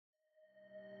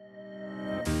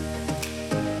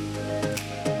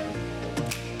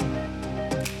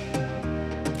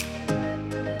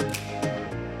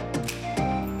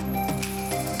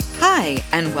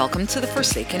and welcome to the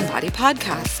Forsaken Body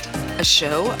Podcast, a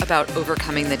show about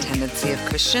overcoming the tendency of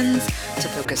Christians to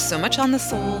focus so much on the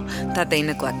soul that they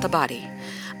neglect the body.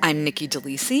 I'm Nikki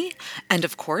DeLisi, and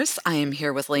of course, I am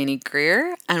here with Lainey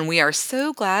Greer, and we are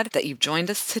so glad that you've joined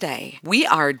us today. We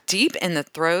are deep in the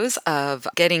throes of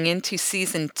getting into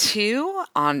season 2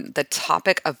 on the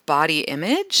topic of body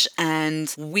image,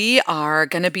 and we are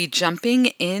going to be jumping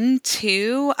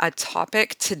into a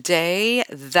topic today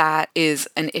that is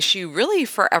an issue really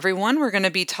for everyone. We're going to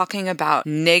be talking about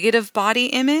negative body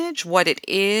image, what it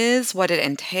is, what it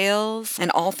entails,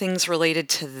 and all things related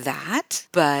to that.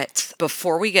 But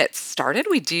before we get started,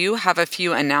 we do have a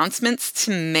few announcements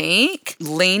to make.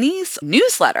 Lainey's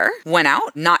newsletter went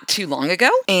out not too long ago,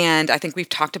 and I think we've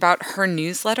talked about her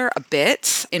newsletter a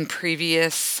bit in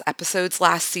previous episodes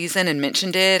last season and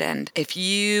mentioned it. And if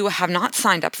you have not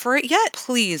signed up for it yet,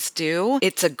 please do.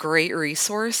 It's a great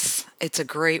resource. It's a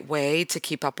great way to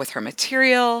keep up with her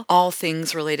material, all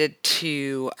things related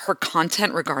to her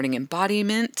content regarding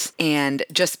embodiment, and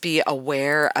just be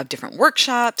aware of different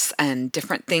workshops and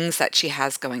different things that she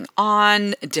has going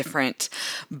on, different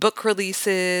book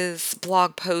releases,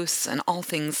 blog posts, and all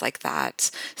things like that.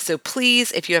 So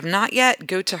please, if you have not yet,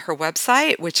 go to her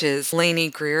website, which is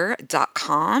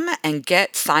LaineyGreer.com, and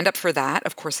get signed up for that.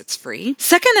 Of course, it's free.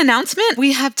 Second announcement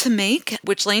we have to make,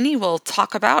 which Lainey will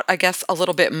talk about, I guess, a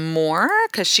little bit more,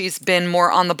 because she's been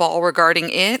more on the ball regarding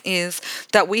it, is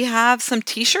that we have some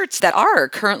t-shirts that are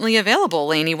currently available.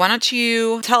 Lainey, why don't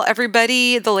you tell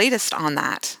everybody the latest on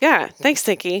that? Yeah, thanks,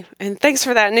 Nikki. And thanks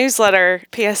for that newsletter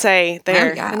PSA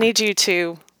there. Oh, yeah. I need you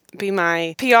to be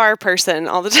my PR person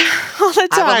all the time. I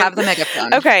will have the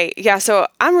megaphone. Okay, yeah, so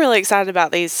I'm really excited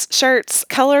about these shirts.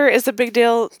 Color is a big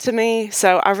deal to me,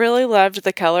 so I really loved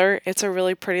the color. It's a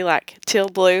really pretty like teal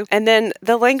blue. And then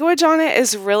the language on it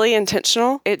is really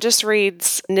intentional. It just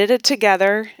reads, knitted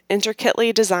together,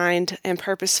 intricately designed, and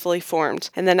purposefully formed.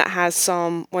 And then it has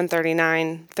Psalm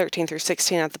 139, 13 through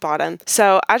 16 at the bottom.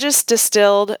 So I just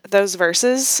distilled those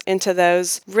verses into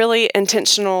those really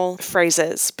intentional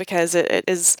phrases because it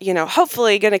is,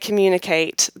 hopefully going to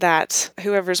communicate that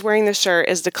whoever's wearing the shirt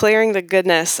is declaring the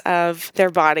goodness of their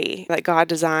body that God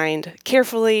designed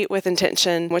carefully with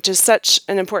intention, which is such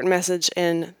an important message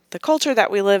in the culture that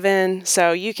we live in.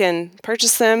 So you can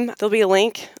purchase them. There'll be a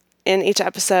link in each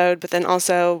episode, but then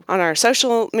also on our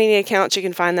social media accounts, you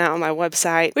can find that on my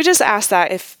website. We just ask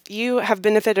that if you have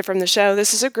benefited from the show,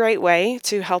 this is a great way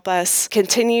to help us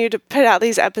continue to put out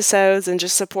these episodes and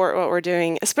just support what we're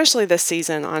doing, especially this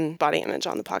season on body image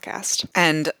on the podcast.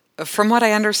 And from what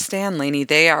I understand, Lainey,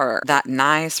 they are that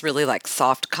nice, really like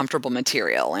soft, comfortable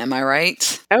material. Am I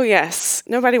right? Oh, yes.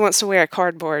 Nobody wants to wear a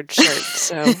cardboard shirt.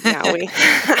 So, yeah,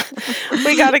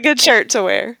 we got a good shirt to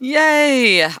wear.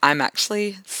 Yay! I'm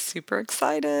actually super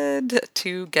excited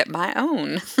to get my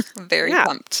own. Very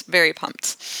pumped. Very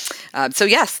pumped. So,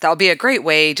 yes, that'll be a great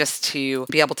way just to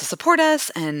be able to support us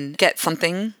and get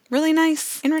something really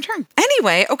nice in return.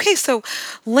 Anyway, okay, so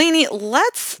Lainey,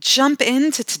 let's jump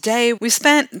into today. We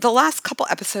spent the last couple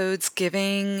episodes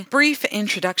giving brief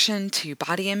introduction to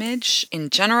body image in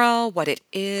general, what it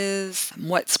is,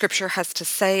 what scripture has to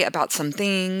say about some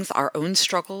things, our own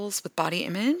struggles with body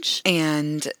image.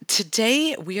 And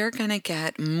today we are going to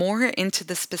get more into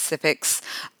the specifics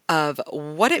of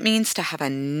what it means to have a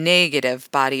negative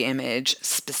body image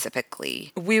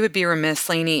specifically. We would be remiss,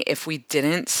 Lainey, if we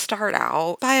didn't start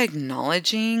out by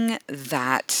acknowledging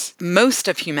that most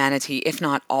of humanity, if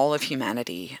not all of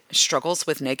humanity, struggles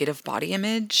with negative body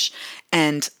image.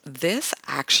 And this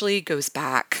actually goes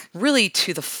back really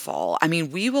to the fall. I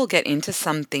mean, we will get into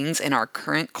some things in our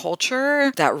current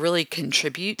culture that really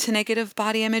contribute to negative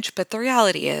body image, but the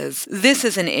reality is this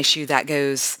is an issue that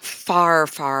goes far,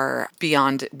 far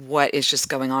beyond what is just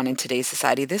going on in today's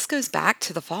society. This goes back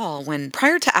to the fall when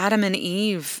prior to Adam and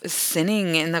Eve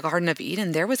sinning in the Garden of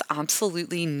Eden, there was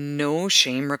absolutely no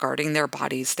shame regarding their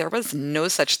bodies. There was no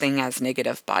such thing as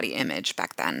negative body image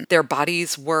back then. Their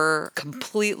bodies were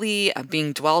completely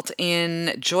being dwelt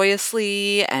in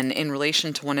joyously and in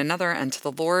relation to one another and to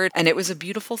the Lord. And it was a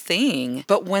beautiful thing.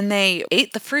 But when they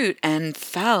ate the fruit and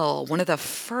fell, one of the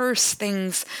first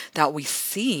things that we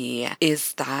see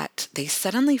is that they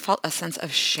suddenly felt a sense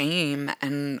of shame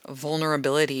and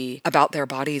vulnerability about their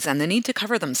bodies and the need to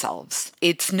cover themselves.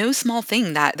 It's no small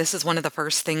thing that this is one of the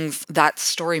first things that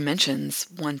story mentions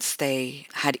once they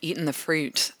had eaten the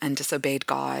fruit and disobeyed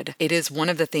God. It is one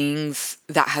of the things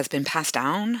that has been passed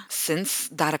down since since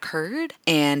that occurred,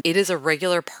 and it is a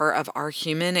regular part of our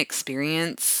human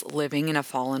experience living in a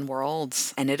fallen world,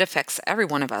 and it affects every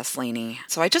one of us, Lainey.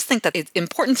 So I just think that it's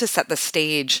important to set the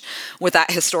stage with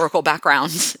that historical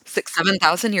background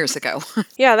 7,000 years ago.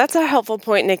 Yeah, that's a helpful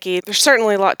point, Nikki. There's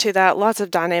certainly a lot to that, lots of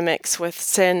dynamics with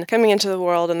sin coming into the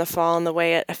world and the fall and the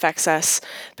way it affects us.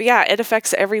 But yeah, it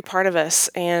affects every part of us,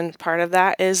 and part of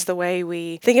that is the way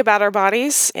we think about our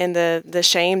bodies and the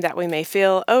shame that we may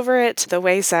feel over it, the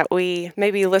ways that we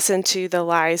maybe listen to the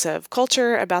lies of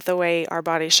culture about the way our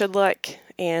body should look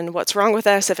and what's wrong with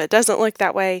us if it doesn't look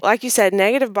that way. Like you said,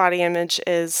 negative body image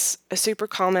is a super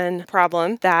common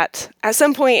problem that at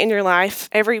some point in your life,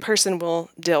 every person will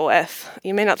deal with.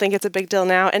 You may not think it's a big deal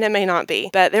now, and it may not be,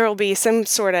 but there will be some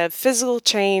sort of physical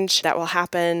change that will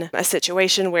happen, a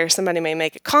situation where somebody may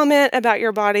make a comment about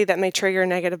your body that may trigger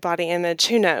negative body image.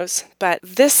 Who knows? But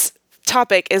this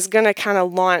topic is going to kind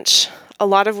of launch a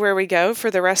lot of where we go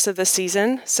for the rest of the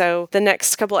season. So the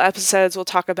next couple episodes we'll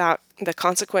talk about the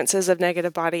consequences of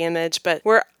negative body image, but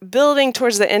we're building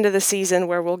towards the end of the season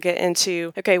where we'll get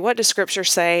into, okay, what does Scripture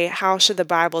say? How should the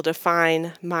Bible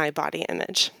define my body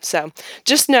image? So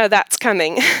just know that's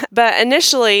coming. But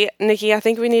initially, Nikki, I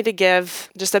think we need to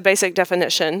give just a basic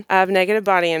definition of negative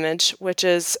body image, which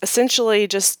is essentially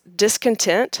just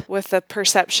discontent with the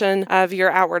perception of your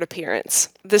outward appearance.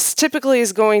 This typically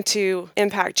is going to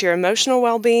impact your emotional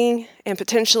well-being and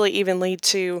potentially even lead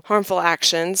to harmful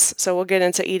actions. So we'll get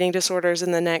into eating disorders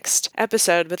in the next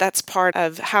episode, but that's part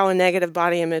of how a negative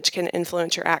body image can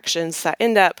influence your actions that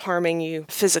end up harming you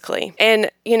physically. And,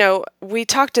 we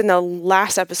talked in the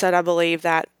last episode, I believe,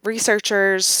 that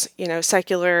researchers,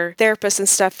 secular therapists and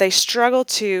stuff, they struggle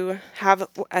to have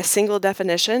a single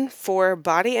definition for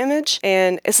body image.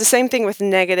 And it's the same thing with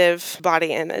negative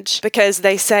body image, because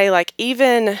they say, like,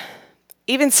 even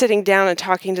sitting down and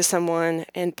talking to someone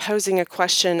and posing a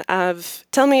question of,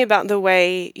 tell me about the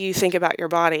way you think about your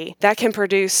body, that can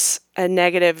produce a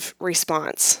negative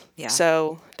response. Yeah.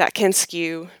 So that can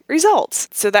skew results.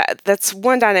 So that's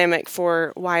one dynamic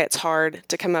for why it's hard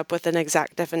to come up with an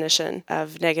exact definition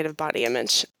of negative body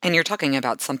image. And you're talking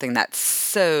about something that's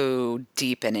so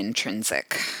deep and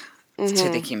intrinsic to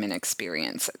the human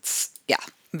experience. It's,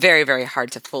 very, very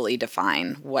hard to fully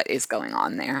define what is going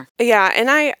on there. Yeah, and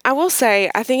I will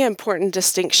say, I think an important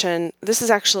distinction, this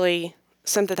is actually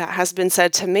something that has been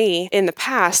said to me in the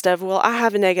past of, well, I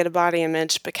have a negative body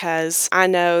image because I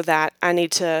know that I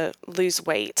need to lose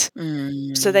weight.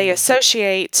 So they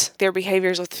associate their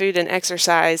behaviors with food and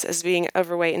exercise as being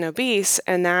overweight and obese,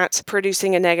 and that's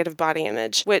producing a negative body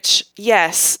image, which,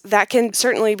 yes, that can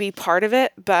certainly be part of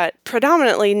it, but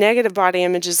predominantly negative body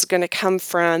image is going to come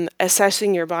from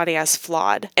assessing your body as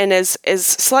flawed, and is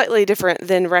slightly different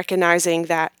than recognizing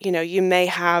that, you may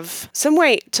have some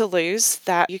weight to lose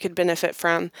that you could benefit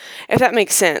from, if that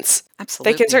makes sense.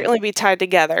 Absolutely. They can certainly be tied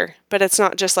together, but it's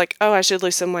not just like, oh, I should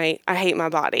lose some weight, I hate my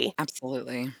body.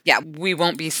 Absolutely. Yeah, we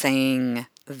won't be saying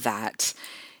that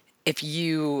if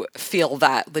you feel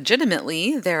that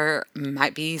legitimately there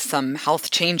might be some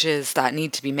health changes that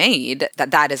need to be made,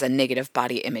 that is a negative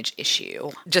body image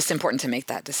issue. Just important to make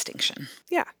that distinction.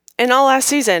 Yeah. And all last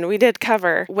season, we did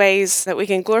cover ways that we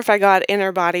can glorify God in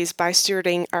our bodies by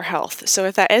stewarding our health. So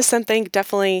if that is something,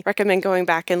 definitely recommend going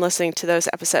back and listening to those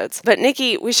episodes. But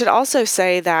Nikki, we should also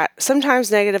say that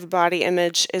sometimes negative body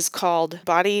image is called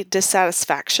body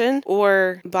dissatisfaction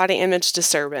or body image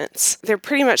disturbance. They're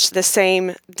pretty much the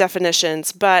same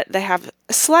definitions, but they have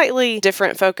a slightly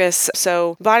different focus.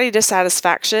 So body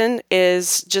dissatisfaction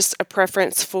is just a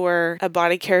preference for a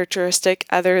body characteristic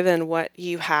other than what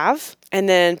you have. And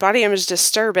then body image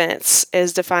disturbance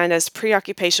is defined as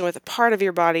preoccupation with a part of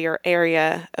your body or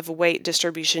area of weight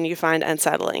distribution you find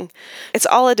unsettling. It's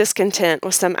all a discontent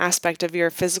with some aspect of your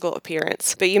physical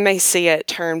appearance, but you may see it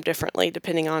termed differently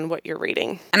depending on what you're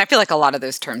reading. And I feel like a lot of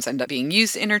those terms end up being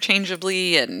used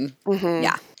interchangeably, and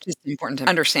just important to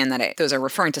understand that those are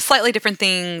referring to slightly different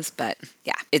things, but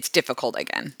it's difficult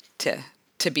again to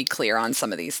be clear on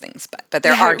some of these things, but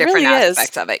there are different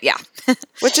aspects of it. Yeah.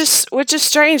 which is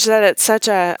strange that it's such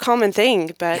a common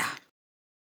thing, but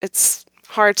it's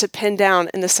hard to pin down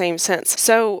in the same sense.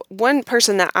 So one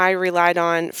person that I relied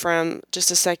on from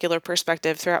just a secular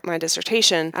perspective throughout my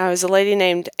dissertation was a lady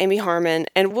named Amy Harmon,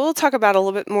 and we'll talk about a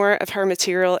little bit more of her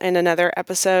material in another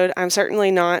episode. I'm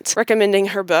certainly not recommending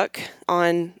her book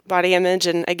on body image,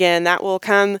 and again, that will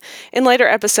come in later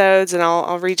episodes, and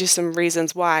I'll read you some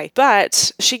reasons why.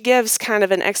 But she gives kind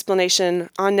of an explanation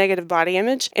on negative body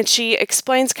image, and she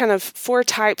explains kind of 4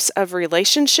 types of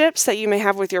relationships that you may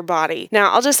have with your body.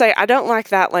 Now, I'll just say I don't like like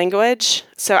that language.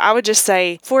 So I would just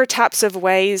say 4 types of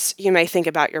ways you may think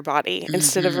about your body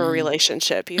instead of a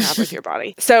relationship you have with your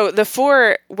body. So the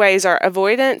 4 ways are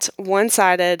avoidant,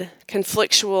 one-sided,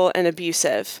 conflictual, and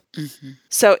abusive.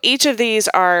 So each of these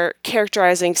are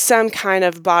characterizing some kind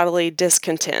of bodily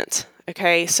discontent.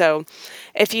 Okay, so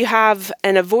if you have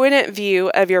an avoidant view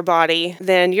of your body,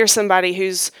 then you're somebody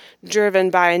who's driven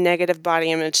by a negative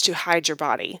body image to hide your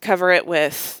body. Cover it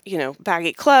with,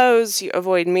 baggy clothes, you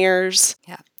avoid mirrors.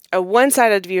 Yeah. A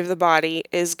one-sided view of the body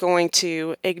is going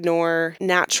to ignore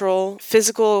natural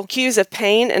physical cues of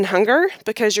pain and hunger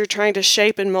because you're trying to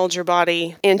shape and mold your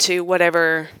body into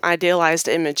whatever idealized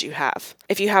image you have.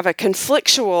 If you have a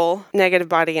conflictual negative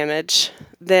body image,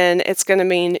 then it's going to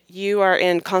mean you are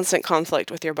in constant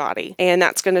conflict with your body. And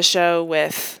that's going to show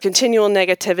with continual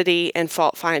negativity and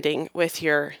fault finding with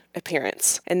your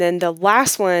appearance. And then the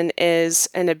last one is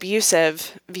an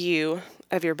abusive view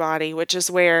of your body, which is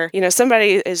where,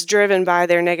 somebody is driven by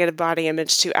their negative body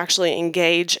image to actually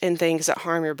engage in things that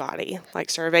harm your body, like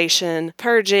starvation,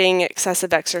 purging,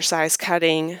 excessive exercise,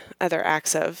 cutting, other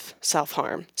acts of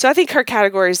self-harm. So I think her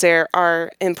categories there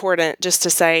are important just to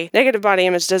say negative body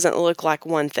image doesn't look like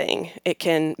one thing. It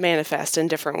can manifest in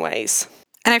different ways.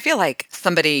 And I feel like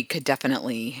somebody could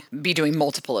definitely be doing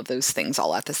multiple of those things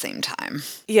all at the same time.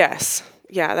 Yes.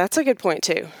 Yeah, that's a good point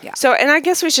too. Yeah. So, and I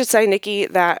guess we should say, Nikki,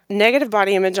 that negative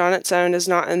body image on its own is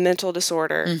not a mental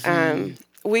disorder.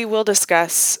 We will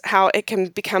discuss how it can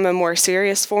become a more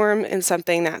serious form in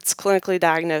something that's clinically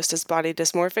diagnosed as body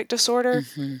dysmorphic disorder,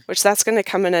 which that's going to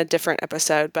come in a different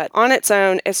episode. But on its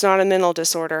own, it's not a mental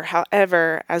disorder.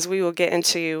 However, as we will get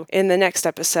into in the next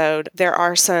episode, there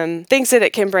are some things that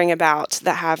it can bring about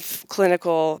that have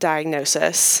clinical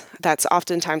diagnosis that's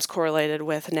oftentimes correlated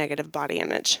with negative body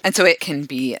image. And so it can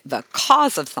be the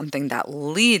cause of something that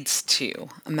leads to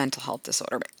a mental health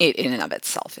disorder, but it in and of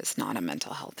itself is not a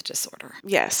mental health disorder.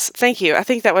 Yes, thank you. I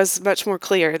think that was much more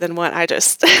clear than what I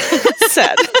just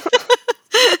said.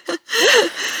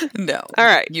 No. All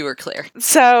right. You were clear.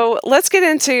 So let's get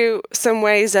into some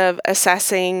ways of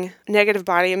assessing negative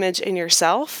body image in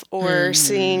yourself or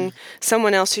seeing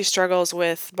someone else who struggles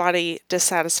with body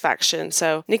dissatisfaction.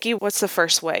 So, Nikki, what's the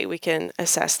first way we can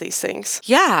assess these things?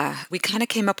 Yeah, we kind of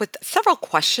came up with several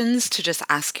questions to just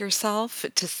ask yourself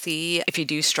to see if you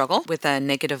do struggle with a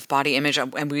negative body image.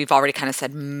 And we've already kind of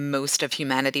said most of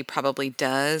humanity probably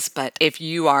does. But if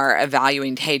you are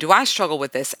evaluating, hey, do I struggle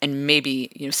with this? And maybe,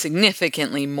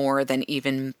 significantly more than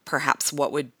even perhaps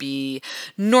what would be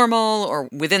normal or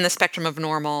within the spectrum of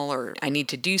normal, or I need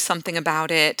to do something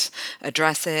about it,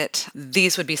 address it.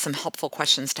 These would be some helpful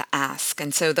questions to ask.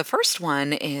 And so the first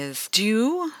one is,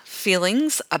 do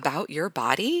feelings about your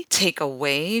body take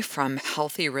away from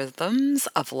healthy rhythms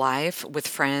of life with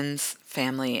friends,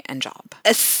 family, and job?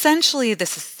 Essentially,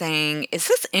 this is saying, is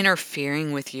this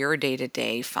interfering with your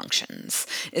day-to-day functions?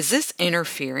 Is this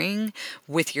interfering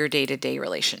with your day-to-day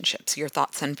relationships, your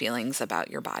thoughts and feelings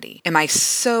about your body? Am I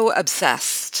so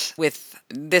obsessed with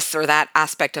this or that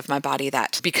aspect of my body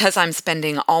that because I'm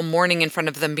spending all morning in front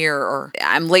of the mirror, or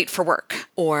I'm late for work,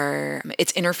 or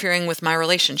it's interfering with my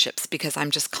relationships because I'm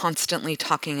just constantly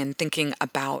talking and thinking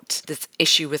about this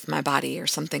issue with my body or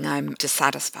something I'm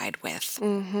dissatisfied with?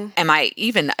 Am I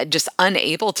even just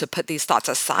unable to put these thoughts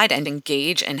aside and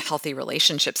engage in healthy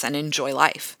relationships and enjoy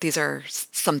life? These are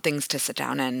some things to sit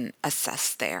down and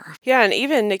assess there. Yeah, and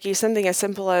even, Nikki, something as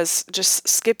simple as just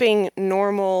skipping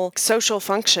normal social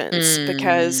functions because,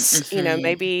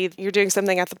 maybe you're doing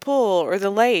something at the pool or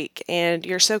the lake and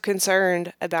you're so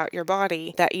concerned about your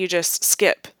body that you just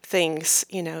skip things,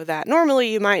 that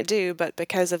normally you might do, but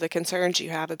because of the concerns you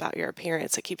have about your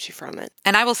appearance, it keeps you from it.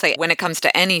 And I will say, when it comes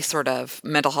to any sort of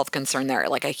mental health concern there,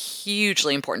 like a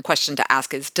hugely important question to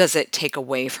ask is, does it take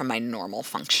away from my normal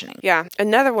functioning? Yeah.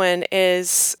 Another one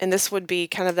is, and this would be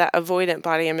kind of that avoidant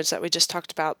body image that we just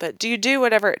talked about, but do you do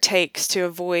whatever it takes to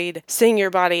avoid seeing your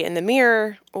body in the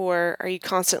mirror, or are you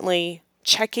constantly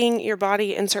checking your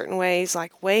body in certain ways,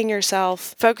 like weighing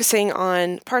yourself, focusing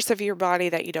on parts of your body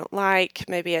that you don't like?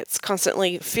 Maybe it's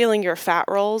constantly feeling your fat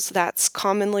rolls. That's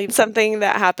commonly something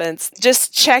that happens.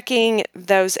 Just checking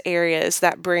those areas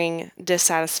that bring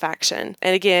dissatisfaction.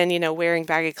 And again, wearing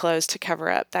baggy clothes to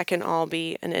cover up, that can all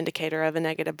be an indicator of a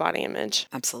negative body image.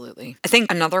 Absolutely. I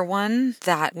think another one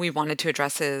that we wanted to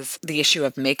address is the issue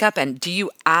of makeup. And do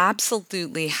you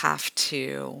absolutely have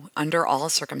to, under all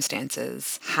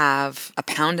circumstances, have have a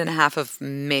pound and a half of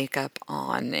makeup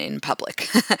on in public?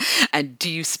 And do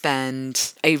you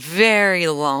spend a very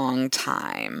long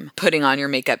time putting on your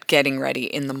makeup, getting ready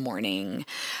in the morning?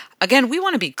 Again, we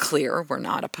want to be clear. We're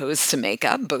not opposed to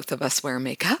makeup. Both of us wear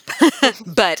makeup.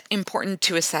 But important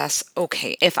to assess,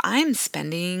 okay, if I'm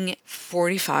spending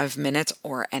 45 minutes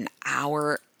or an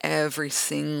hour every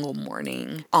single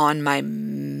morning on my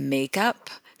makeup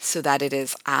so that it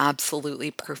is absolutely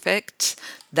perfect,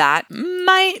 that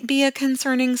might be a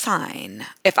concerning sign.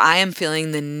 If I am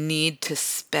feeling the need to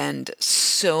spend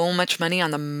so much money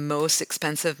on the most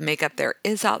expensive makeup there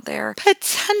is out there,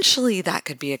 potentially that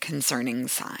could be a concerning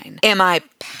sign. Am I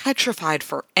petrified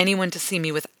for anyone to see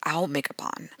me without makeup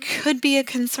on? Could be a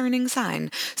concerning sign.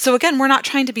 So again, we're not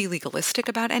trying to be legalistic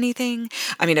about anything.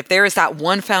 I mean, if there is that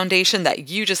one foundation that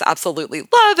you just absolutely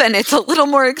love and it's a little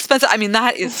more expensive, I mean,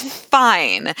 that is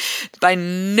fine. By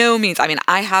no means. I mean,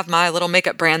 I have my little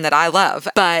makeup brand that I love,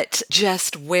 but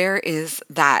just where is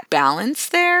that balance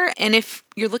there? And if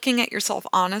you're looking at yourself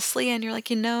honestly and you're like,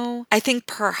 I think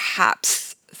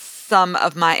perhaps some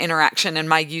of my interaction and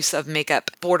my use of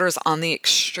makeup borders on the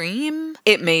extreme,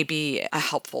 it may be a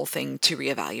helpful thing to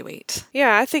reevaluate.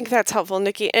 Yeah, I think that's helpful,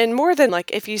 Nikki. And more than like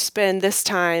if you spend this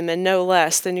time and no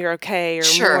less, then you're okay or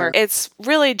more. It's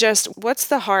really just what's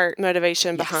the heart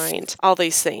motivation behind all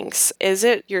these things? Is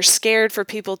it you're scared for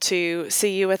people to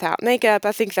see you without makeup?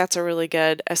 I think that's a really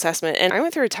good assessment. And I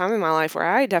went through a time in my life where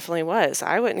I definitely was.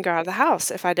 I wouldn't go out of the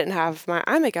house if I didn't have my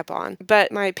eye makeup on.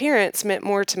 But my appearance meant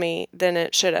more to me than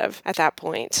it should have at that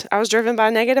point. I was driven by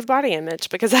a negative body image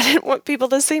because I didn't want people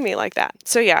to see me like that.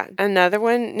 So yeah, another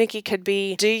one, Nikki, could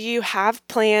be, do you have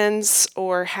plans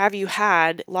or have you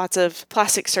had lots of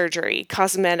plastic surgery,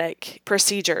 cosmetic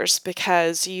procedures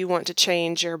because you want to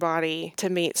change your body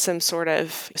to meet some sort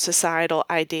of societal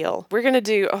ideal? We're going to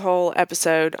do a whole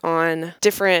episode on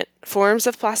different forms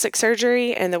of plastic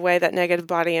surgery and the way that negative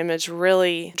body image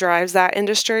really drives that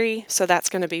industry. So that's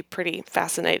going to be pretty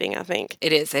fascinating, I think.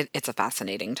 It is. It's a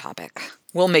fascinating topic.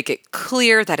 We'll make it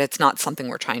clear that it's not something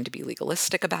we're trying to be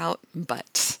legalistic about,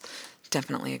 but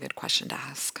definitely a good question to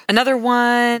ask. Another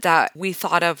one that we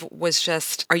thought of was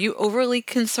just, are you overly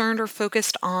concerned or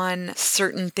focused on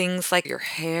certain things like your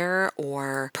hair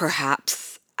or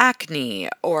perhaps acne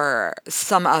or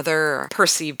some other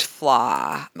perceived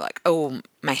flaw? Like, oh,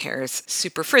 my hair is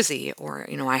super frizzy, or,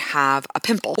 I have a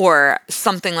pimple, or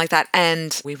something like that.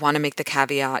 And we want to make the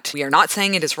caveat, we are not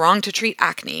saying it is wrong to treat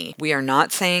acne. We are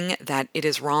not saying that it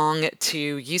is wrong to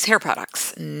use hair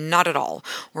products. Not at all.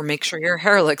 Or make sure your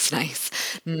hair looks nice.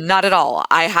 Not at all.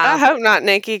 I hope not,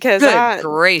 Nikki, because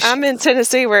I'm in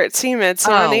Tennessee where it's humid,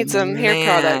 so I need some hair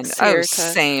products here.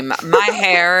 Same. My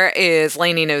hair is,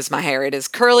 Lainey knows my hair. It is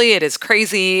curly. It is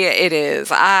crazy. It is,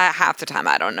 half the time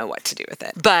I don't know what to do with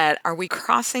it. But are we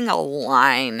crossing a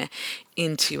line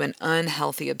into an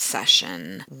unhealthy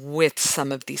obsession with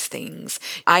some of these things?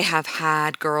 I have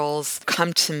had girls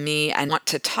come to me and want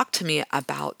to talk to me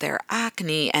about their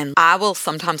acne, and I will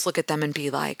sometimes look at them and be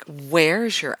like,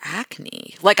 where's your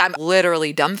acne? Like, I'm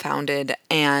literally dumbfounded,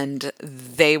 and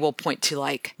they will point to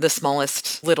like the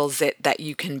smallest little zit that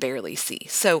you can barely see.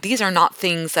 So these are not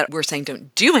things that we're saying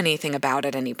don't do anything about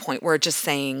at any point. We're just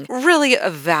saying really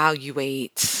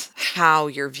evaluate how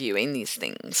you're viewing these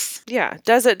things. Yeah.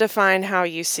 Does it define how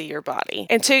you see your body?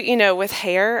 And two, with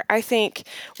hair, I think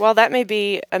while that may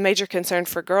be a major concern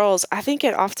for girls, I think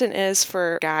it often is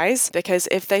for guys, because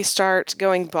if they start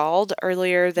going bald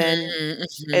earlier than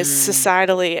is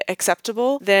societally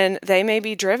acceptable, then they may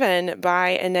be driven by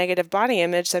a negative body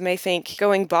image. They may think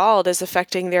going bald is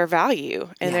affecting their value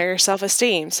and their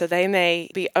self-esteem. So they may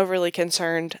be overly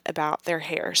concerned about their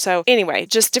hair. So anyway,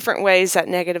 just different ways that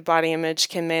negative body image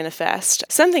can manifest.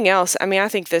 Something else, I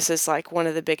think this is like one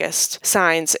of the biggest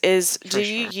signs is, do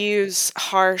you use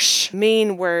harsh,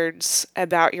 mean words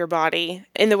about your body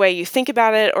in the way you think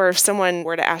about it, or if someone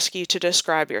were to ask you to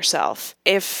describe yourself?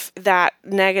 If that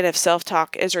negative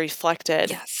self-talk is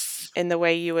reflected in the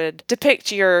way you would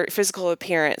depict your physical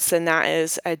appearance, then that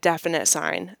is a definite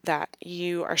sign that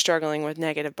you are struggling with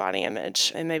negative body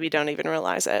image and maybe don't even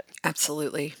realize it.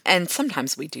 Absolutely. And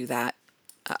sometimes we do that.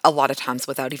 A lot of times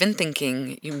without even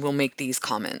thinking, you will make these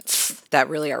comments that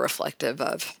really are reflective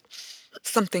of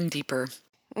something deeper.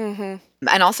 And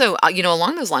also,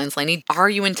 along those lines, Lainey, are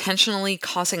you intentionally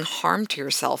causing harm to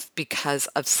yourself because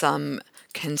of some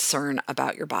concern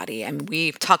about your body? And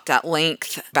we've talked at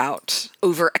length about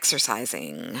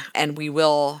over-exercising, and we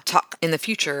will talk in the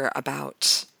future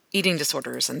about eating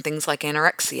disorders and things like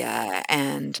anorexia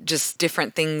and just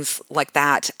different things like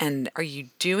that? And are you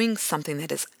doing something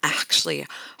that is actually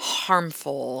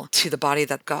harmful to the body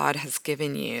that God has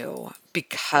given you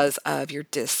because of your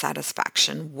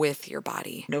dissatisfaction with your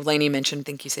body? I know Lainey mentioned, I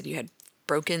think you said you had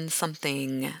broken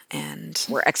something and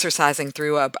we're exercising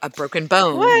through a broken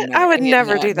bone. What? I would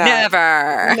never do that.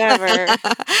 Never.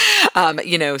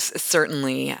 Never.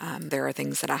 Certainly there are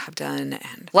things that I have done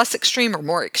and less extreme or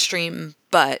more extreme,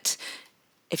 but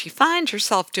if you find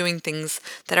yourself doing things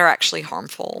that are actually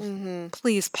harmful,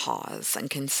 please pause and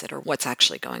consider what's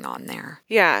actually going on there.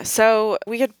 Yeah, so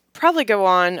we could probably go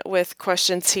on with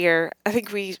questions here. I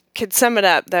think we could sum it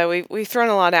up, though. We've thrown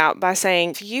a lot out by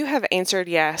saying if you have answered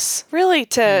yes, really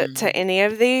to any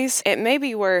of these, it may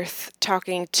be worth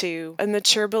talking to a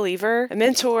mature believer, a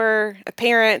mentor, a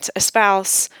parent, a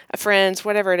spouse, a friend,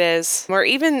 whatever it is, or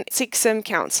even seek some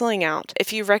counseling out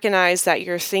if you recognize that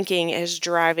your thinking is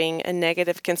driving a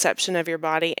negative conception of your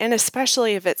body, and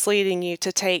especially if it's leading you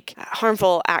to take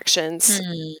harmful actions,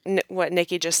 what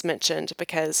Nikki just mentioned,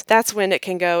 because that's when it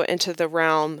can go into the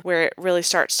realm where it really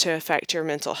starts to affect your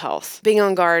mental health. Being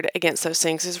on guard against those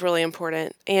things is really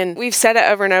important. And we've said it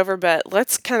over and over, but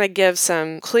let's kind of give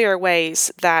some clear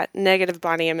ways that negative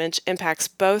body image impacts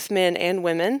both men and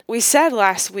women. We said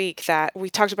last week that we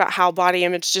talked about how body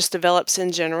image just develops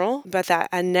in general, but that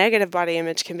a negative body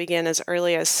image can begin as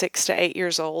early as 6 to 8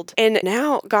 years old. And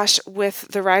now, gosh, with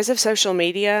the rise of social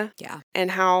media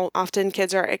and how often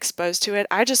kids are exposed to it,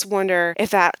 I just wonder if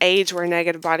that age where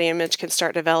negative body image can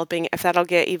start developing, if that'll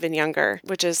get even younger,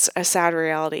 which is a sad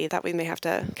reality that we may have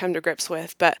to come to grips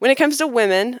with. But when it comes to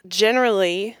women,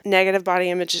 generally, negative body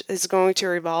image is going to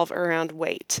revolve around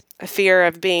weight, a fear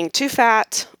of being too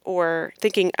fat or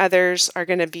thinking others are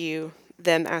going to view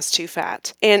them as too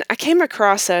fat. And I came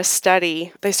across a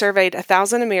study. They surveyed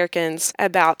 1,000 Americans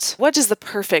about what does the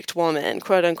perfect woman,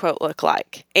 quote unquote, look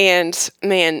like. And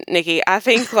man, Nikki, I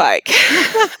think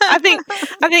I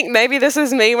think maybe this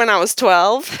is me when I was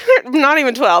 12, not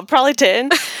even 12, probably 10.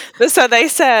 But so they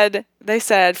said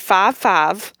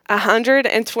 5'5",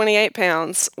 128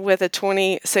 pounds with a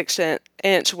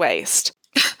 26-inch waist,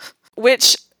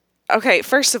 which, okay,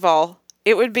 first of all,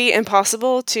 it would be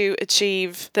impossible to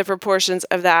achieve the proportions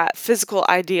of that physical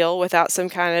ideal without some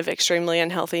kind of extremely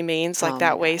unhealthy means, like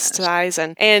that waist size.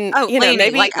 And Lainey,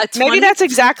 maybe like maybe that's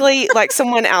exactly like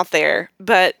someone out there,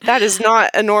 but that is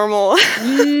not a normal.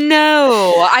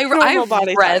 No, I read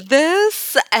type.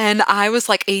 this and I was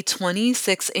like a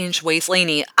 26-inch waist,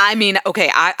 Lainey. I mean,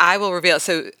 okay, I will reveal.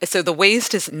 So the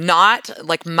waist is not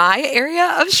like my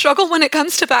area of struggle when it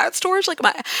comes to fat storage.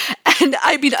 And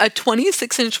I mean, a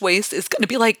 26-inch waist is going to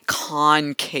be like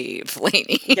concave,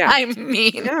 Lainey. Yeah. I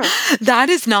mean, that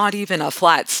is not even a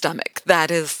flat stomach. That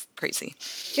is crazy.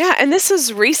 Yeah, and this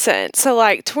is recent. So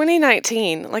like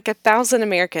 2019, like 1,000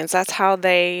 Americans, that's how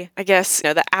they, I guess,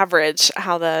 the average,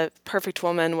 how the perfect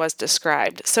woman was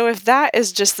described. So if that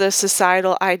is just the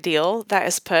societal ideal that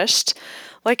is pushed,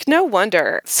 like, no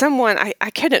wonder someone,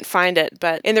 I couldn't find it,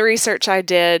 but in the research I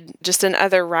did, just in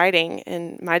other writing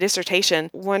in my dissertation,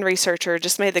 one researcher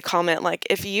just made the comment, like,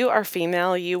 if you are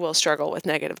female, you will struggle with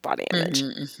negative body image.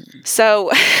 So,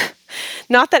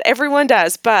 not that everyone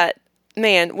does, but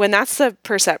man, when that's the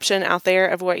perception out there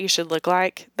of what you should look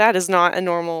like, that is not a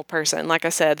normal person. Like I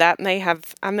said, I may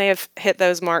have hit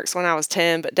those marks when I was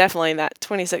 10, but definitely that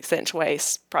 26-inch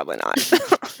waist, probably not.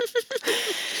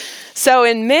 So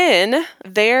in men,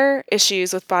 their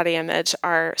issues with body image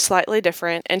are slightly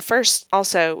different. And first,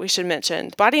 also, we should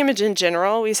mention, body image in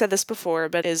general, we said this before,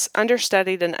 but is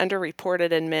understudied and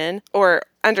underreported in men, or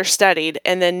understudied,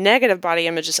 and then negative body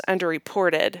image is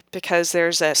underreported because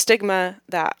there's a stigma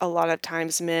that a lot of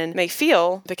times men may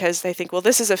feel because they think, well,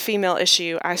 this is a female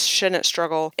issue, I shouldn't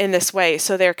struggle in this way.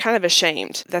 So they're kind of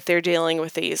ashamed that they're dealing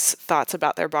with these thoughts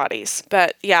about their bodies.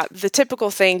 But yeah, the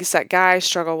typical things that guys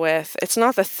struggle with, it's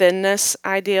not the thinness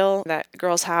ideal that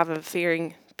girls have of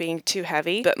fearing being too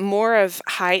heavy, but more of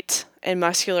height and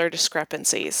muscular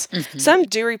discrepancies. Some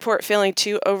do report feeling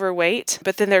too overweight,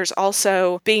 but then there's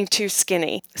also being too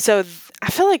skinny. So I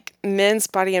feel like men's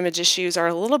body image issues are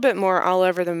a little bit more all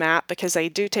over the map because they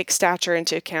do take stature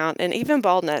into account, and even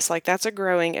baldness, like that's a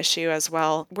growing issue as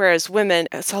well. Whereas women,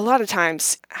 it's a lot of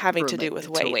times having to do with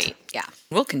weight. Yeah.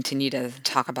 We'll continue to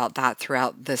talk about that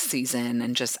throughout this season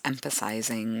and just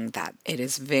emphasizing that it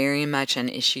is very much an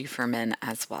issue for men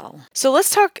as well. So let's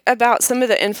talk about some of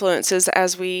the influences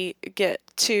as we get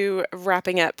to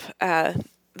wrapping up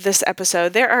this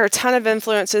episode. There are a ton of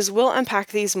influences. We'll unpack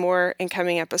these more in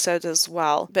coming episodes as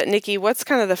well. But Nikki, what's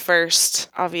kind of the first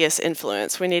obvious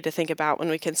influence we need to think about when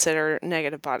we consider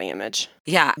negative body image?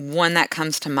 Yeah, one that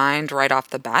comes to mind right off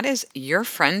the bat is your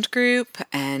friend group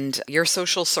and your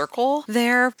social circle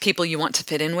there, people you want to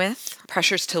fit in with,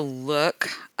 pressures to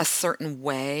look a certain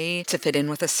way to fit in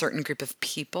with a certain group of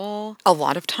people. A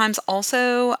lot of times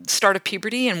also start of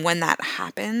puberty, and when that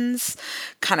happens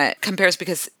kind of compares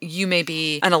because you may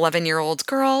be an 11-year-old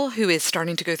girl who is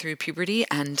starting to go through puberty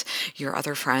and your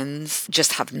other friends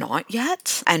just have not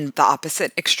yet. And the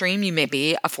opposite extreme, you may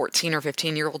be a 14 or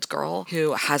 15-year-old girl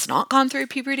who has not gone through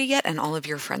puberty yet and all of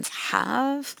your friends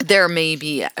have. There may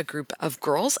be a group of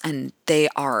girls and they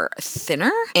are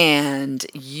thinner and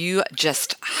you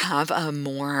just have a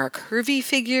more curvy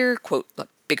figure, quote,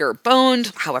 bigger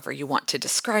boned, however you want to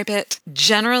describe it.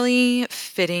 Generally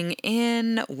fitting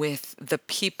in with the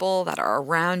people that are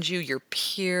around you, your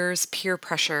peers, peer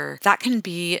pressure, that can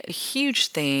be a huge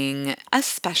thing,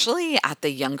 especially at the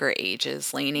younger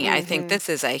ages, Lainey. I think this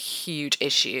is a huge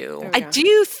issue. Oh, yeah. I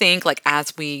do think like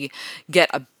as we get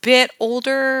a bit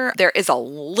older, there is a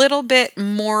little bit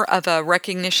more of a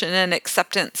recognition and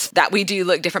acceptance that we do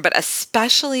look different, but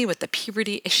especially with the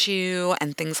puberty issue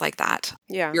and things like that.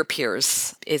 Yeah. Your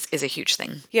peers is a huge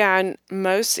thing. Yeah, and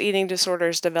most eating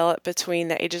disorders develop between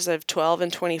the ages of 12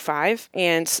 and 25.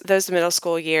 And those middle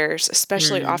school years,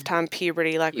 especially off-time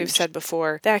puberty, like we've said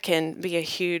before, that can be a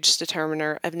huge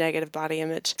determiner of negative body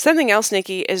image. Something else,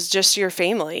 Nikki, is just your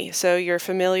family. So your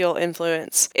familial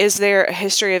influence. Is there a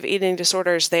history of eating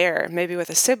disorders there? Maybe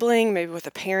with a sibling, maybe with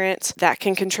a parent that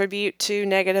can contribute to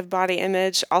negative body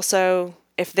image. Also,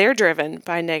 if they're driven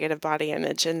by negative body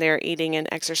image and their eating and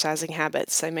exercising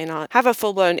habits, they may not have a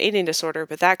full-blown eating disorder,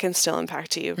 but that can still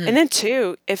impact you. And then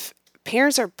two, if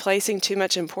parents are placing too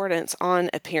much importance on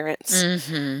appearance,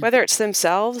 whether it's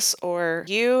themselves or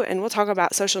you, and we'll talk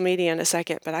about social media in a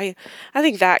second, but I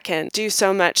think that can do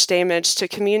so much damage to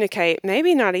communicate,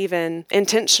 maybe not even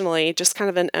intentionally, just kind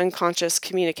of an unconscious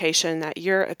communication that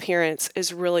your appearance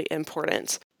is really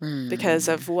important. Because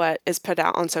of what is put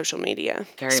out on social media.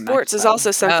 Very Sports much is so. also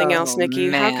something else, Oh,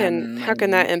 Nikki. How can man.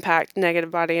 that impact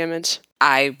negative body image?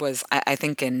 I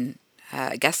think in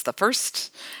I guess the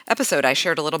first episode, I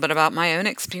shared a little bit about my own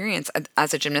experience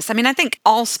as a gymnast. I mean, I think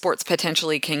all sports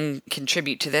potentially can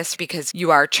contribute to this because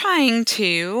you are trying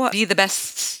to be the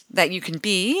best that you can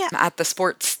be at the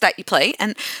sports that you play.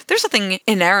 And there's nothing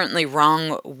inherently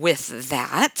wrong with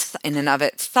that in and of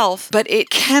itself, but it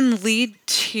can lead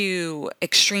to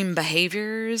extreme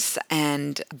behaviors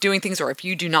and doing things, or if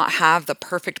you do not have the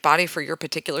perfect body for your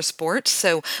particular sport.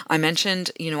 So I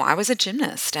mentioned, I was a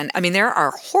gymnast, and I mean, there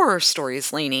are horror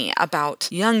stories, Lainey, about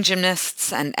young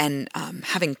gymnasts and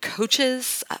having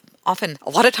coaches. Often, a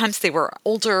lot of times they were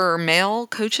older male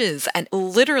coaches and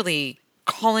literally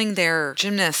calling their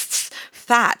gymnasts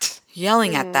fat,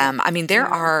 yelling at them. I mean, there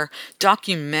are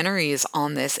documentaries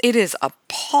on this. It is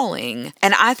appalling.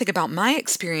 And I think about my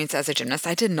experience as a gymnast.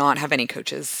 I did not have any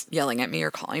coaches yelling at me or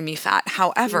calling me fat.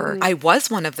 However, I was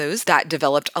one of those that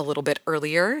developed a little bit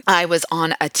earlier. I was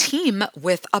on a team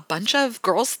with a bunch of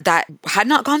girls that had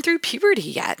not gone through puberty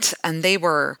yet, and they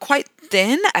were quite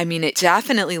thin. I mean, it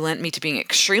definitely lent me to being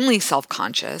extremely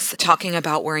self-conscious, talking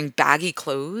about wearing baggy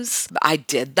clothes. I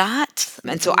did that.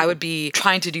 And so I would be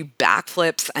trying to do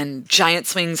backflips and giant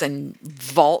swings and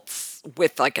vaults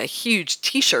with like a huge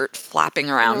t-shirt flapping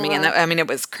around me. And it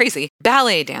was crazy.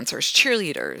 Ballet dancers,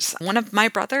 cheerleaders. One of my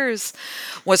brothers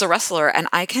was a wrestler, and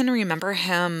I can remember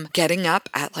him getting up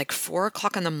at like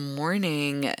 4:00 in the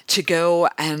morning to go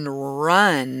and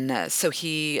run so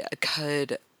he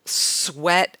could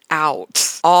sweat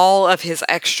out all of his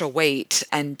extra weight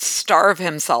and starve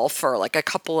himself for like a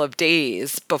couple of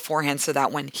days beforehand so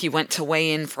that when he went to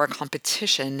weigh in for a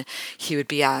competition, he would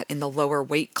be in the lower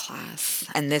weight class.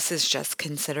 And this is just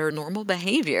considered normal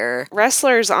behavior.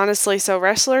 Wrestlers, honestly, so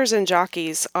wrestlers and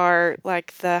jockeys are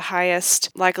like the highest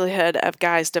likelihood of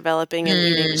guys developing an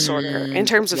eating disorder in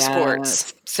terms of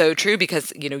sports. So true,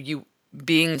 because, you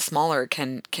being smaller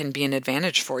can be an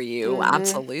advantage for you.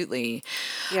 Absolutely.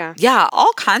 Yeah,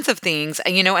 all kinds of things.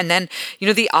 And then,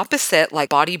 the opposite, like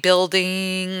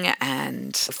bodybuilding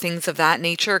and things of that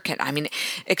nature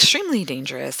extremely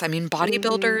dangerous. I mean,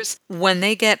 bodybuilders, when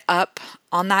they get up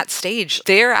on that stage,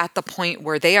 they're at the point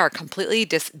where they are completely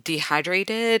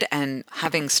dehydrated and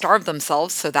having starved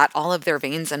themselves so that all of their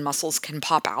veins and muscles can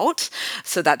pop out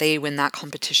so that they win that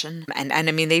competition. And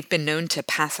I mean, they've been known to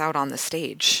pass out on the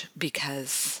stage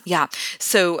because,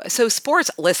 So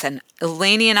sports, listen,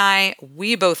 Lainey and I,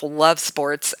 we both love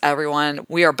sports, everyone.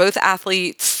 We are both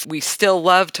athletes. sports. We still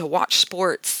love to watch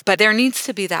sports, but there needs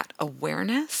to be that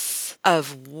awareness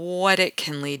of what it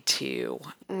can lead to.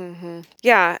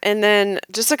 Yeah, and then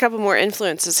just a couple more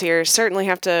influences here. Certainly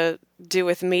have to do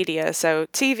with media. So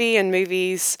TV and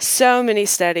movies, so many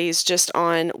studies just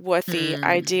on what the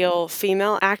ideal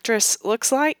female actress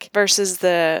looks like versus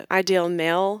the ideal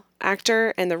male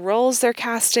actor and the roles they're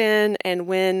cast in, and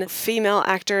when female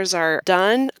actors are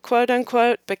done, quote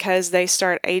unquote, because they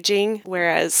start aging,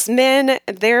 whereas men,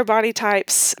 their body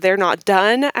types, they're not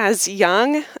done as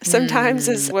young sometimes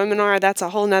as women are. That's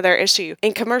a whole nother issue.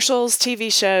 In commercials,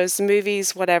 TV shows,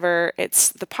 movies, whatever, it's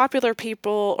the popular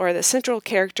people or the central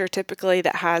character typically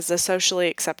that has the socially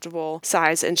acceptable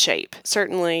size and shape.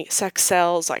 Certainly sex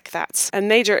sells, like that's a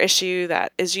major issue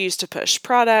that is used to push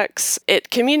products. It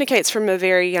communicates from a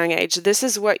very young age. This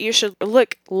is what you should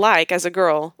look like as a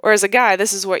girl, or as a guy,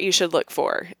 this is what you should look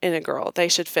for in a girl. They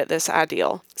should fit this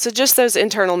ideal. So just those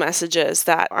internal messages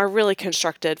that are really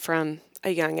constructed from a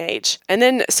young age. And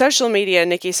then social media,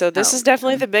 Nikki. So this is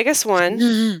definitely the biggest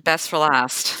one. Best for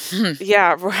last.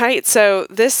 Yeah, right. So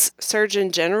this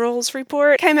Surgeon General's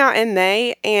report came out in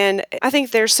May, and I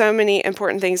think there's so many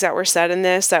important things that were said in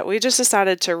this that we just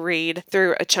decided to read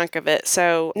through a chunk of it.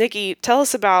 So Nikki, tell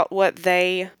us about what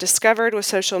they discovered with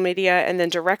social media and then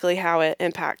directly how it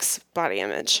impacts body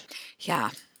image.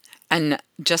 Yeah. And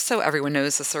just so everyone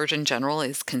knows, the Surgeon General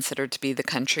is considered to be the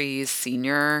country's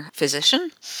senior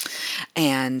physician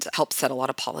and helps set a lot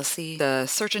of policy. The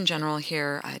Surgeon General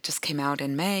here just came out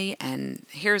in May, and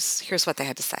here's what they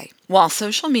had to say. While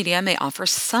social media may offer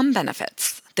some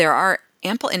benefits, there are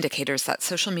ample indicators that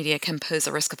social media can pose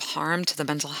a risk of harm to the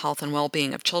mental health and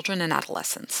well-being of children and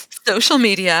adolescents. Social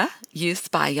media use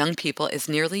by young people is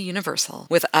nearly universal,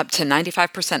 with up to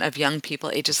 95% of young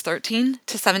people ages 13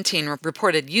 to 17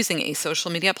 reported using a social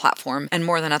media platform, and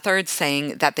more than a third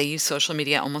saying that they use social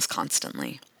media almost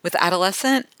constantly. With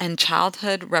adolescent and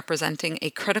childhood representing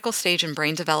a critical stage in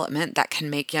brain development that can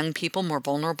make young people more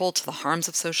vulnerable to the harms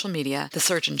of social media, the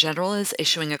Surgeon General is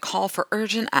issuing a call for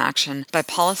urgent action by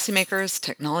policymakers,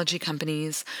 technology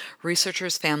companies,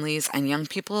 researchers, families, and young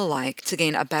people alike to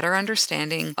gain a better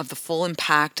understanding of the full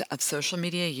impact of social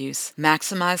media use,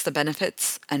 maximize the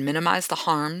benefits and minimize the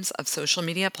harms of social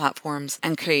media platforms,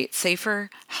 and create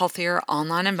safer, healthier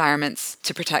online environments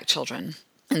to protect children.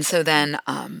 And so then,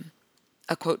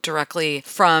 a quote directly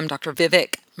from Dr.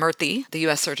 Vivek Murthy, the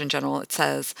U.S. Surgeon General, it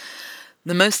says,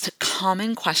 "The most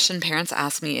common question parents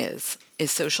ask me is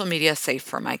social media safe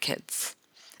for my kids?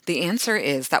 The answer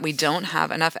is that we don't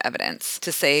have enough evidence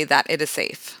to say that it is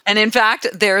safe. And in fact,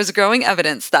 there is growing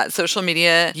evidence that social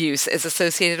media use is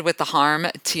associated with the harm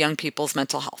to young people's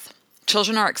mental health.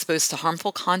 Children are exposed to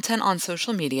harmful content on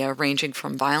social media, ranging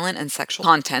from violent and sexual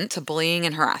content to bullying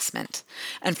and harassment.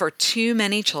 And for too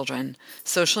many children,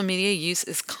 social media use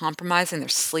is compromising their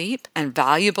sleep and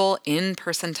valuable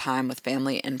in-person time with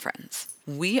family and friends.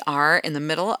 We are in the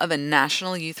middle of a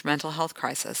national youth mental health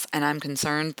crisis, and I'm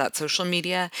concerned that social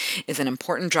media is an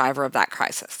important driver of that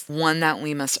crisis, one that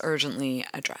we must urgently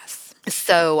address."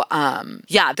 So,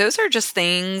 those are just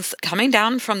things coming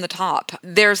down from the top.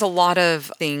 There's a lot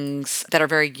of things that are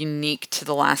very unique to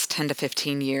the last 10 to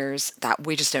 15 years that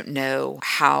we just don't know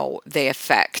how they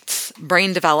affect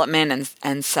brain development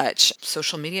and such.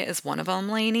 Social media is one of them,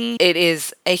 Lainey. It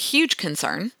is a huge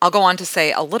concern. I'll go on to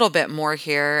say a little bit more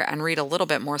here and read a little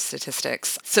bit more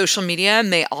statistics. Social media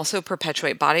may also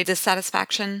perpetuate body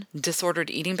dissatisfaction, disordered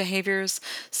eating behaviors,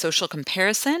 social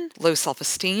comparison, low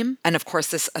self-esteem, and of course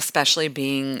this especially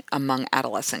being among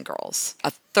adolescent girls.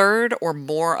 A third or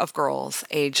more of girls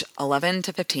age 11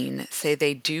 to 15 say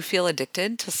they do feel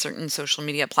addicted to certain social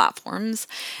media platforms,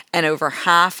 and over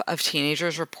half of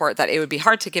teenagers report that it would be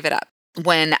hard to give it up.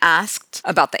 When asked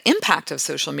about the impact of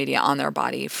social media on their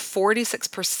body,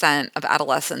 46% of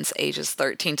adolescents ages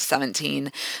 13 to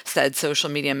 17 said social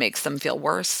media makes them feel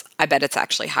worse. I bet it's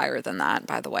actually higher than that,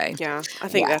 by the way. Yeah, I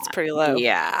think that's pretty low.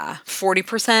 Yeah.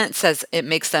 40% says it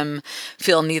makes them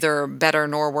feel neither better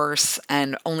nor worse,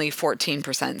 and only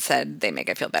 14% said they make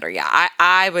it feel better. Yeah,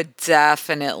 I would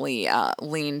definitely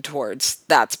lean towards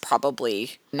that's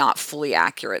probably not fully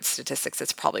accurate statistics.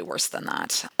 It's probably worse than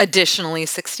that. Additionally,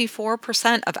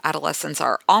 64% of adolescents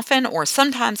are often or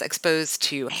sometimes exposed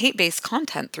to hate-based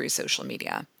content through social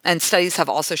media. And studies have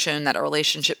also shown that a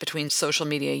relationship between social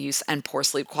media use and poor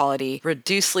sleep quality,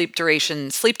 reduced sleep duration,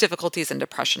 sleep difficulties, and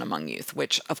depression among youth,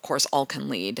 which of course all can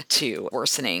lead to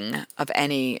worsening of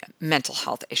any mental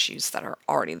health issues that are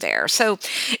already there. So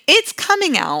it's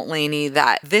coming out, Lainey,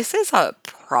 that this is a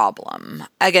problem.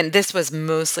 Again, this was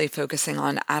mostly focusing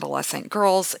on adolescent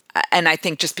girls, and I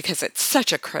think just because it's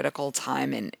such a critical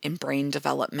time in brain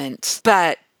development.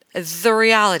 But The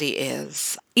reality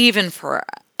is, even for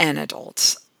an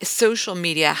adult, social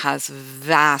media has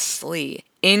vastly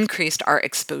increased our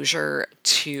exposure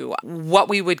to what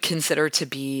we would consider to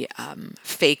be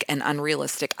fake and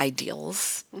unrealistic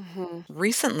ideals.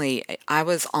 Recently, I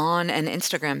was on an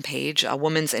Instagram page, a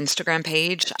woman's Instagram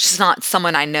page. She's not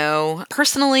someone I know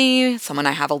personally, someone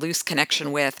I have a loose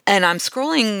connection with. And I'm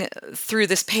scrolling through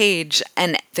this page,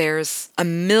 and there's a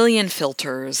million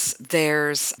filters.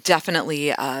 There's definitely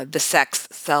the sex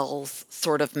sells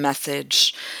sort of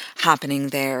message happening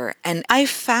there. And I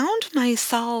found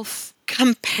myself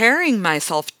comparing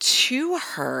myself to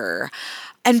her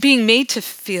and being made to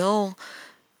feel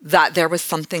that there was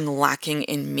something lacking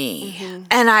in me.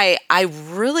 And I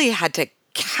really had to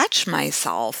catch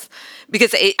myself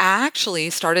because it actually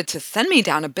started to send me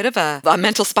down a bit of a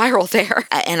mental spiral there.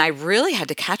 And I really had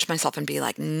to catch myself and be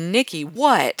like, Nikki,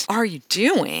 what are you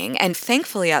doing? And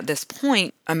thankfully at this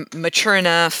point, I'm mature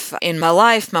enough in my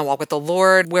life, my walk with the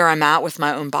Lord, where I'm at with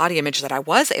my own body image that I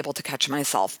was able to catch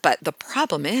myself. But the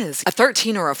problem is a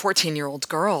 13 or a 14-year-old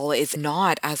girl is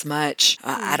not as much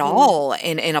at all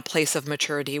in a place of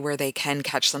maturity where they can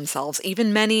catch themselves.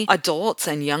 Even many adults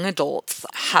and young adults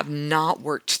have not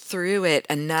worked through it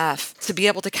enough to be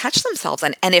able to catch themselves.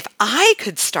 And if I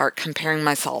could start comparing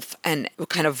myself and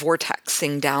kind of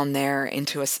vortexing down there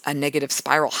into a negative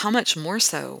spiral, how much more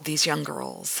so these young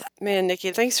girls? Man,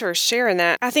 Nikki, thanks for sharing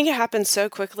that. I think it happens so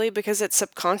quickly because it's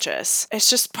subconscious. It's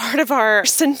just part of our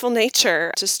sinful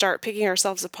nature to start picking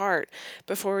ourselves apart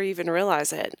before we even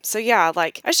realize it. So yeah,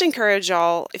 I just encourage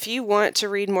y'all, if you want to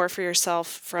read more for yourself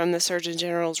from the Surgeon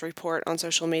General's report on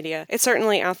social media, it's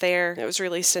certainly out there. It was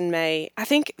released in May. I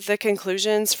think the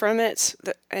conclusions from it,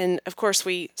 and of course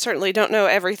we certainly don't know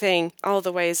everything, all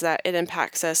the ways that it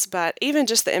impacts us, but even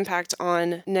just the impact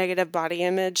on negative body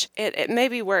image, it may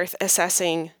be worth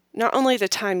assessing not only the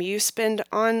time you spend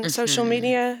on social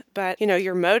media, but,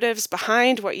 your motives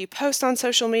behind what you post on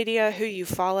social media, who you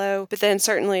follow, but then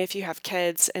certainly if you have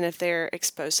kids and if they're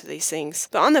exposed to these things.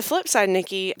 But on the flip side,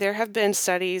 Nikki, there have been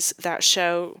studies that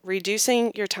show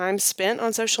reducing your time spent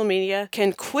on social media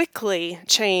can quickly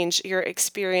change your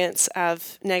experience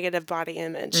of negative body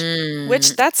image,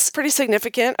 which that's pretty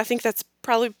significant. I think that's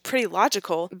probably pretty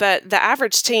logical, but the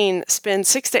average teen spends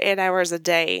 6 to 8 hours a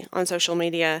day on social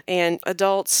media, and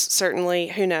adults certainly,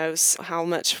 who knows how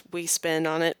much we spend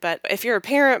on it. But if you're a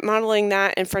parent modeling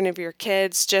that in front of your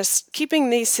kids, just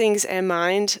keeping these things in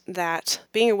mind, that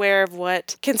being aware of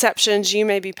what conceptions you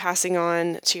may be passing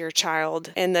on to your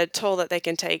child and the toll that they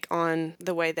can take on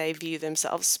the way they view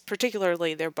themselves,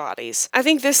 particularly their bodies. I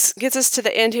think this gets us to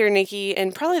the end here, Nikki,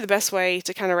 and probably the best way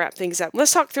to kind of wrap things up.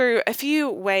 Let's talk through a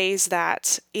few ways that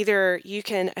either you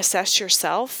can assess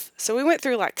yourself. So we went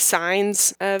through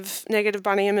signs of negative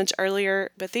body image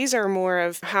earlier, but these are more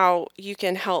of how you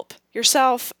can help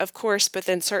yourself, of course, but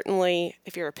then certainly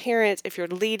if you're a parent, if you're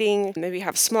leading, maybe you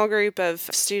have a small group of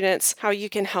students, how you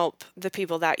can help the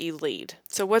people that you lead.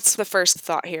 So what's the first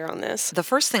thought here on this? The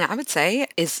first thing I would say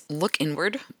is look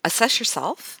inward, assess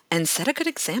yourself, and set a good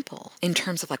example in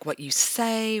terms of what you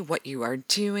say, what you are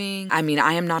doing. I mean,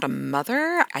 I am not a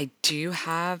mother. I do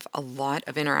have a lot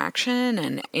of interaction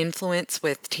and influence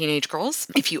with teenage girls.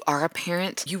 If you are a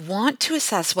parent, you want to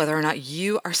assess whether or not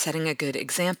you are setting a good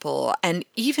example, and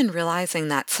even realizing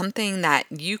that something that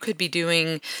you could be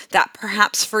doing that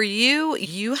perhaps for you,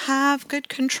 you have good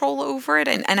control over it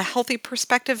and a healthy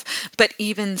perspective, but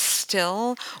even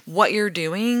still, what you're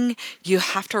doing, you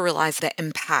have to realize the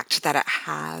impact that it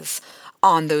has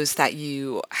on those that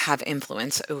you have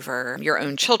influence over, your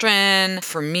own children,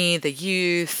 for me, the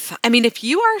youth. I mean, if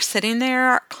you are sitting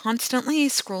there constantly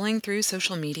scrolling through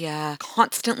social media,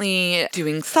 constantly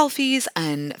doing selfies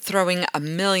and throwing a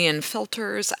million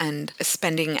filters and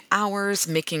spending hours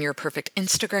making your perfect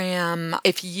Instagram,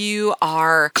 if you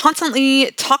are constantly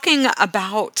talking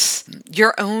about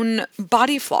your own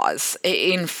body flaws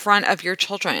in front of your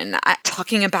children,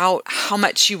 talking about how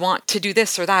much you want to do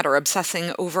this or that, or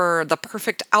obsessing over the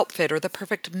perfect outfit or the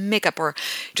perfect makeup, or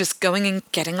just going and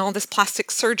getting all this plastic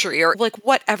surgery, or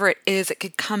whatever it is, it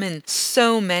could come in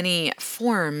so many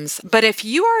forms. But if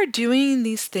you are doing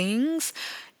these things,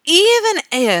 even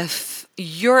if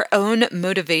your own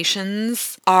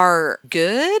motivations are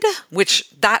good, which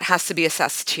that has to be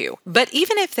assessed too, but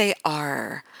even if they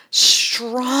are,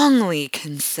 strongly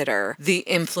consider the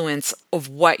influence of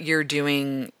what you're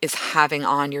doing is having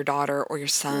on your daughter or your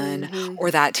son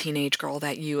or that teenage girl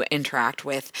that you interact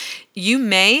with. You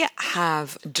may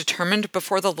have determined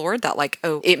before the Lord that, like,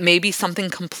 oh, it may be something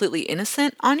completely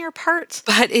innocent on your part,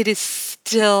 but it is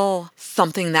still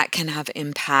something that can have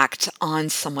impact on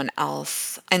someone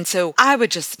else. And so I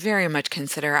would just very much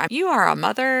consider, you are a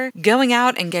mother going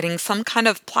out and getting some kind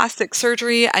of plastic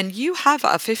surgery and you have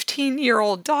a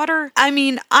 15-year-old daughter. I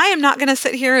mean, I am not going to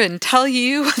sit here and tell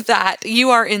you that you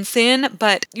are in sin,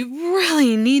 but you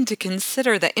really need to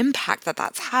consider the impact that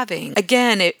that's having.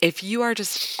 Again, if you are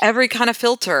just every kind of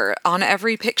filter on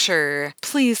every picture,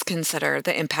 please consider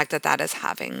the impact that that is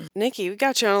having. Nikki, we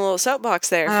got you on a little soapbox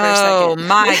there for a second. Oh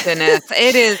my goodness.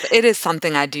 It is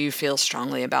something I do feel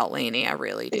strongly about, Lainey. I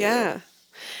really do.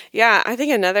 Yeah, I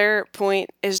think another point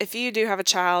is if you do have a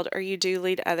child or you do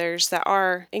lead others that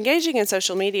are engaging in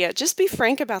social media, just be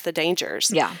frank about the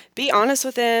dangers. Yeah. Be honest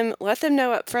with them. Let them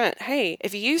know up front, hey,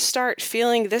 if you start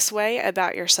feeling this way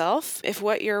about yourself, if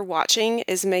what you're watching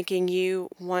is making you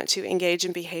want to engage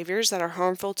in behaviors that are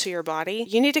harmful to your body,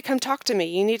 you need to come talk to me.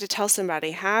 You need to tell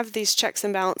somebody. Have these checks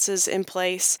and balances in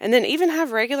place, and then even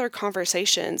have regular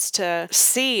conversations to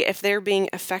see if they're being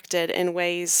affected in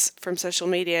ways from social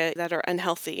media that are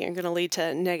unhealthy and going to lead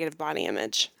to negative body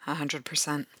image. 100%.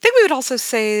 I think we would also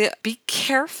say be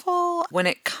careful when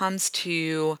it comes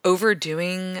to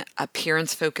overdoing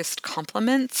appearance-focused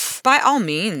compliments. By all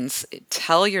means,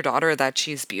 tell your daughter that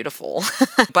she's beautiful.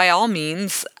 By all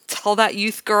means, tell that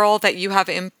youth girl that you have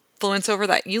influence over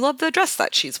that you love the dress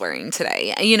that she's wearing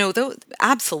today. You know,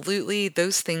 absolutely,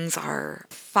 those things are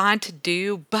fine to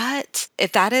do. But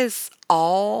if that is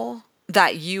all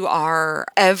that you are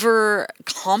ever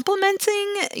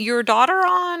complimenting your daughter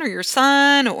on or your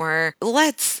son, or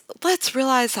let's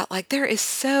realize that, like, there is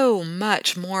so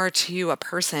much more to a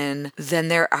person than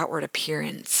their outward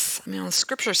appearance. I mean, the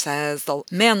scripture says the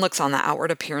man looks on the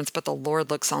outward appearance, but the Lord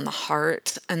looks on the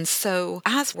heart. And so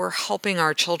as we're helping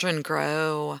our children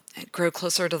grow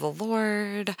closer to the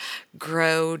Lord,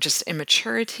 grow just in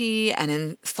maturity and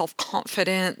in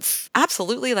self-confidence,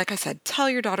 absolutely, like I said, tell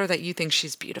your daughter that you think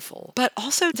she's beautiful. But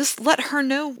also just let her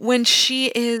know when she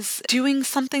is doing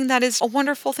something that is a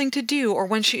wonderful thing to do, or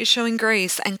when she is showing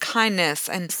grace and kindness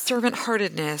and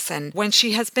servant-heartedness, and when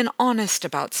she has been honest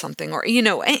about something, or, you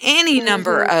know, any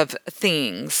number of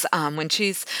things, when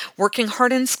she's working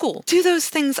hard in school. Do those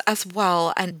things as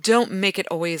well, and don't make it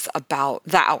always about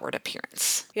the outward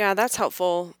appearance. Yeah, that's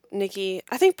helpful, Nikki.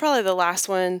 I think probably the last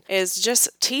one is just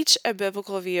teach a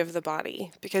biblical view of the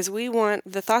body, because we want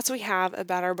the thoughts we have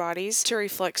about our bodies to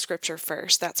reflect scripture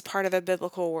first. That's part of a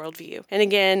biblical worldview. And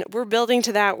again, we're building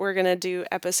to that. We're going to do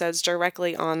episodes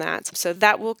directly on that. So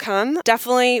that will come.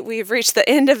 Definitely, we've reached the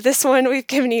end of this one. We've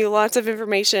given you lots of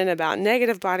information about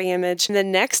negative body image. In the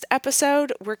next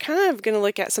episode, we're kind of going to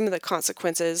look at some of the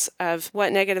consequences of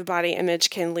what negative body image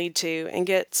can lead to and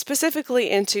get specifically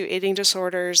into eating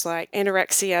disorders like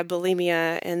anorexia,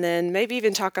 bulimia, and then maybe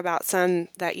even talk about some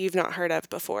that you've not heard of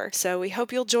before. So we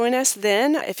hope you'll join us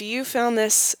then. If you found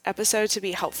this episode to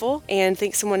be helpful and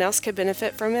think someone else could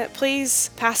benefit from it, please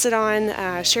pass it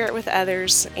on, share it with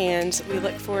others, and we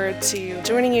look forward to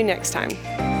joining you next time.